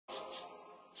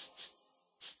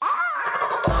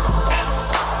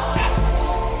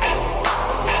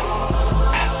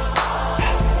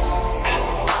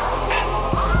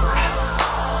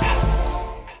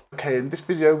Okay, in this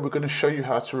video we're going to show you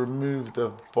how to remove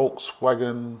the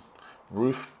Volkswagen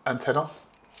roof antenna.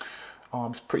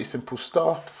 It's pretty simple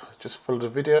stuff. Just follow the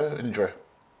video and enjoy.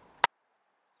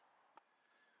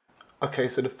 Okay,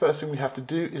 so the first thing we have to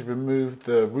do is remove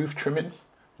the roof trimming.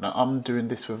 Now I'm doing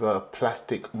this with a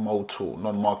plastic mold tool,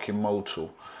 non-marking mold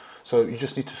tool. So you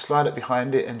just need to slide it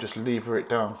behind it and just lever it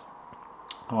down.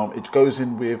 It goes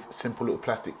in with simple little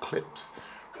plastic clips,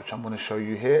 which I'm going to show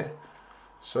you here.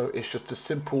 So it's just a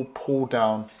simple pull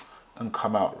down and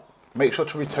come out. Make sure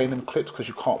to retain them clips because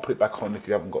you can't put it back on if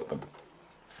you haven't got them.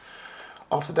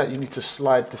 After that, you need to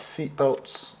slide the seat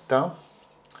belts down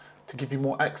to give you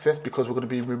more access, because we're going to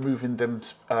be removing them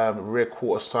rear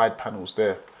quarter side panels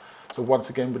there. So once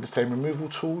again, with the same removal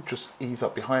tool, just ease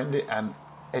up behind it and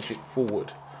edge it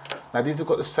forward. Now these have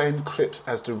got the same clips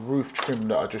as the roof trim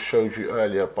that I just showed you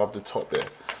earlier above the top there.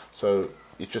 So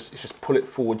you just pull it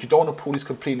forward. You don't want to pull this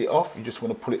completely off. You just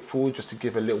want to pull it forward just to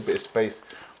give a little bit of space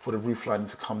for the roof lining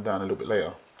to come down a little bit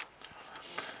later.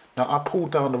 Now I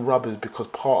pulled down the rubbers because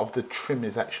part of the trim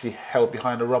is actually held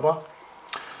behind the rubber.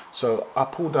 So I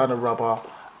pulled down the rubber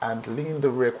and leaned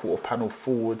the rear quarter panel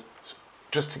forward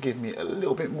just to give me a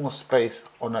little bit more space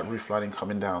on that roof lining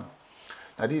coming down.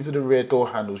 Now these are the rear door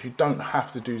handles. You don't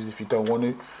have to do this if you don't want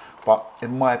to, but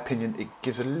in my opinion it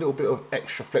gives a little bit of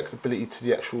extra flexibility to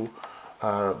the actual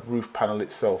roof panel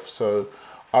itself. So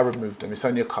I removed them. It's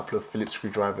only a couple of Phillips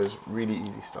screwdrivers, really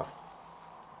easy stuff.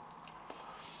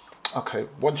 Okay,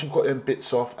 once you've got them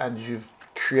bits off and you've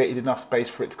created enough space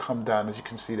for it to come down, as you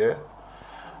can see there,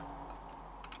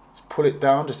 just pull it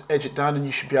down, just edge it down, and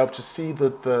you should be able to see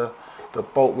the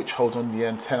bolt which holds on the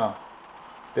antenna.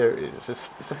 There it is.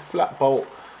 It's a flat bolt.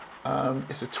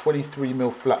 It's a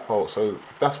 23mm flat bolt, so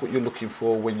that's what you're looking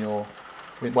for when you're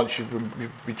once you've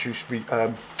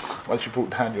brought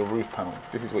down your roof panel.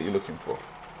 This is what you're looking for.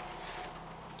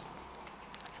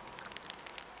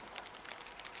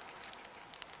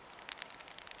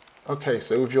 Okay,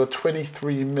 so with your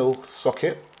 23mm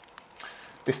socket,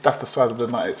 that's the size of the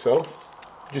nut itself.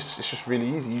 It's just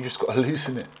really easy. You just got to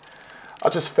loosen it. I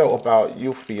just felt about,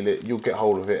 you'll feel it, you'll get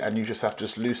hold of it, and you just have to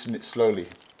just loosen it slowly.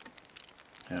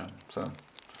 Yeah, so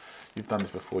you've done this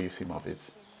before, you've seen my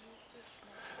vids.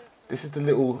 This is the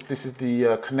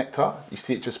connector. You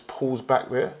see it just pulls back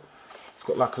there. It's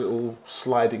got like a little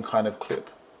sliding kind of clip,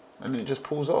 and then it just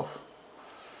pulls off.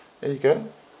 There you go,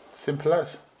 simple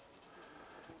as.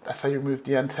 That's how you remove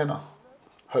the antenna.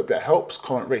 Hope that helps.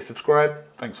 Comment, rate, subscribe.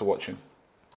 Thanks for watching.